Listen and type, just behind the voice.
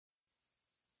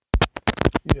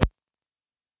Yeah,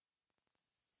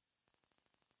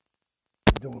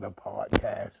 doing a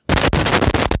podcast.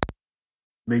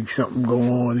 Make something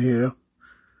go on here.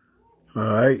 All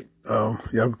right. Y'all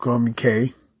can call me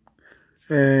K.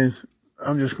 And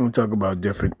I'm just going to talk about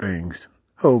different things.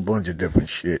 Whole bunch of different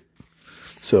shit.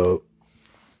 So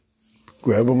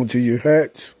grab onto your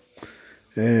hats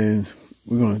and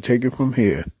we're going to take it from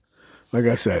here. Like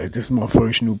I said, this is my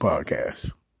first new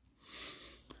podcast.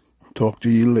 Talk to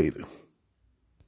you later.